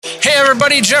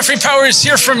everybody? Jeffrey Powers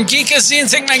here from Geekazine.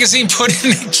 Think Magazine put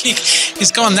in a geek. He's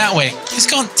going that way. He's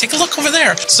going, take a look over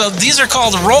there. So these are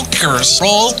called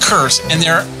rollers, and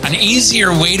they're an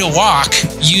easier way to walk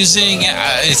using,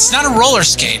 it's not a roller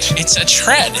skate, it's a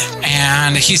tread.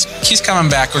 And he's coming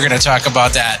back. We're going to talk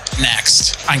about that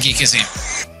next on Geekazine.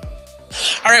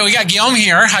 All right, we got Guillaume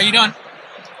here. How you doing?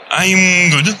 I'm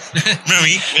good.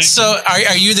 Very. So,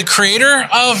 are you the creator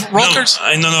of rollers?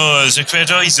 No. The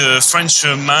creator is a French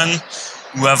man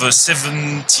who have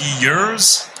 70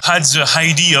 years. Had the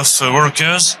idea of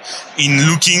workers in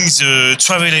looking the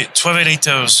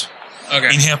travelators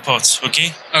in airports.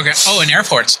 Okay. Okay. Oh, in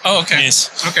airports. Oh, okay. Yes.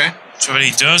 Okay.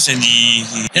 Travelators, and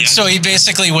so he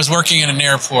basically was working in an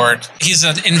airport. He's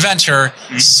an inventor.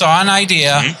 Saw an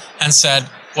idea and said,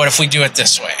 "What if we do it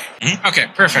this way?" Okay,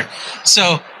 perfect.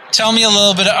 So. Tell me a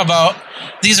little bit about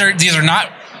these are not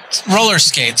roller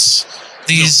skates.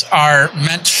 These are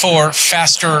meant for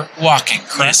faster walking,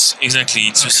 correct? Yes, exactly.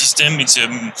 It's a system. It's a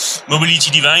mobility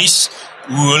device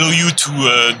who allow you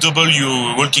to double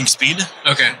your walking speed.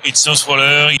 Okay. It's not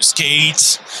roller, it's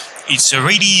skates. It's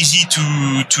really easy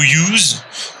to use.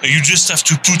 You just have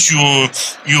to put your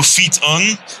feet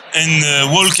on and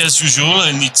walk as usual,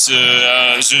 and it's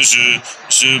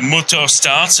the motor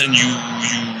starts and you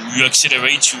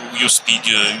accelerate your speed,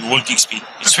 your walking speed.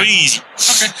 It's really easy.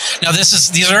 Okay. Now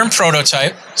these are in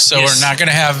prototype, so we're not going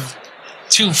to have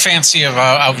too fancy of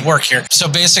work here. So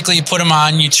basically, you put them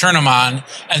on, you turn them on,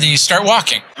 and then you start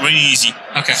walking. Really easy.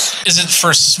 Okay. Is it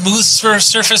for smooth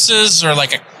surfaces or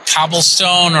like a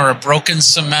cobblestone or a broken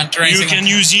cement or anything? You can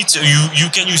use it. You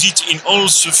can use it in all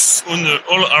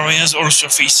areas, all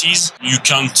surfaces. You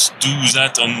can't do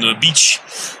that on the beach,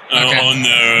 on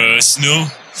snow.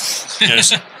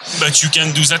 Yes, but you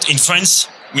can do that in France.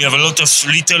 We have a lot of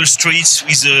little streets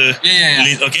with it's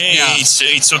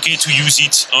okay to use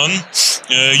it on.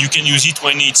 You can use it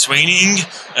when it's raining.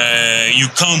 You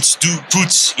can't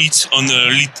put it on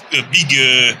a big.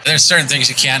 There's certain things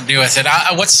you can't do with it.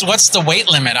 What's the weight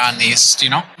limit on these? Do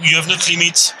you know? You have not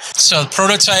limit. So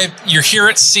prototype, you're here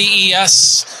at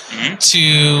CES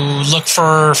to look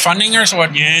for funding or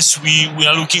what? Yes, we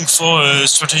are looking for a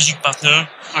strategic partner.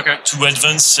 Okay. To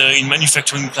advance in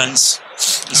manufacturing plants.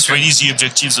 It's really the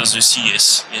objectives of the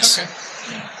CES. Yes. Okay.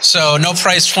 So no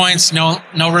price points, no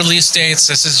release dates.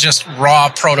 This is just raw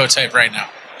prototype right now.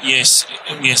 Yes.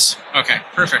 Okay,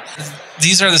 perfect.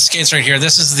 These are the skates right here.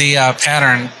 This is the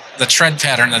pattern, the tread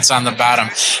pattern that's on the bottom.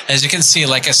 As you can see,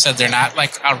 like I said, they're not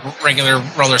like a regular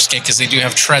roller skate because they do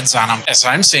have treads on them. As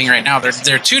I'm seeing right now,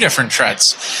 they're two different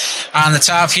treads. On the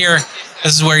top here,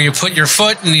 this is where you put your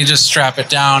foot and you just strap it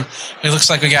down. It looks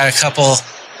like we got a couple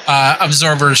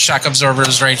shock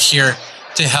absorbers right here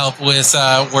to help with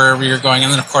wherever you're going.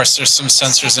 And then, of course, there's some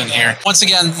sensors in here. Once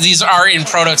again, these are in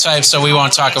prototype, so we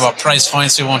won't talk about price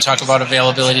points. We won't talk about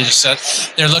availability.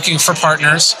 They're looking for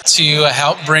partners to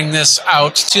help bring this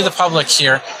out to the public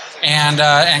here and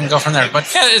go from there.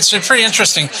 But yeah, it's pretty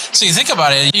interesting. So you think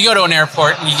about it, you go to an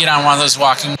airport and you get on one of those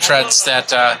walking treads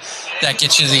that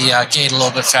get you the gate a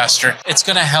little bit faster. It's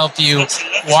going to help you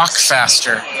walk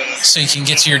faster so you can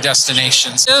get to your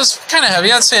destinations. It was kind of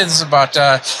heavy. I'd say it's about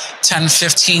 10,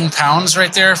 15 pounds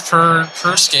right there per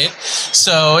skate.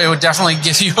 So it would definitely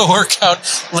give you a workout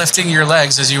lifting your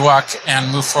legs as you walk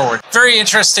and move forward. Very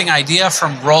interesting idea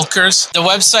from Rollkers. The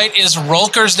website is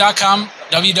rollkers.com.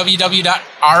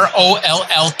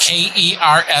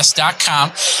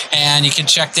 www.rollkers.com, and you can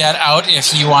check that out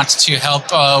if you want to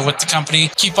help with the company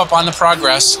keep up on the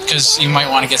progress, because you might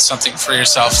want to get something for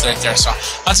yourself right there. So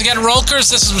once again, Rollkers,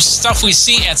 this is stuff we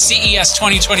see at CES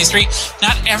 2023.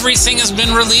 Not everything has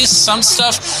been released. Some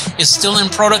stuff is still in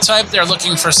prototype. They're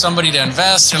looking for somebody to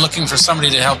invest. They're looking for somebody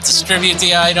to help distribute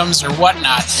the items or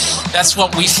whatnot. That's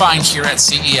what we find here at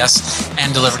CES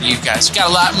and deliver to you guys. We've got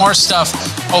a lot more stuff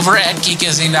over at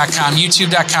Geekazine.com,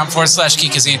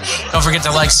 youtube.com/Geekazine. Don't forget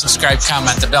to like, subscribe,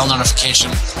 comment, the bell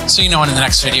notification so you know when the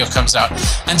next video comes out.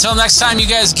 Until next time, you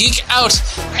guys geek out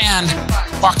and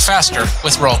walk faster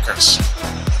with Rollkers.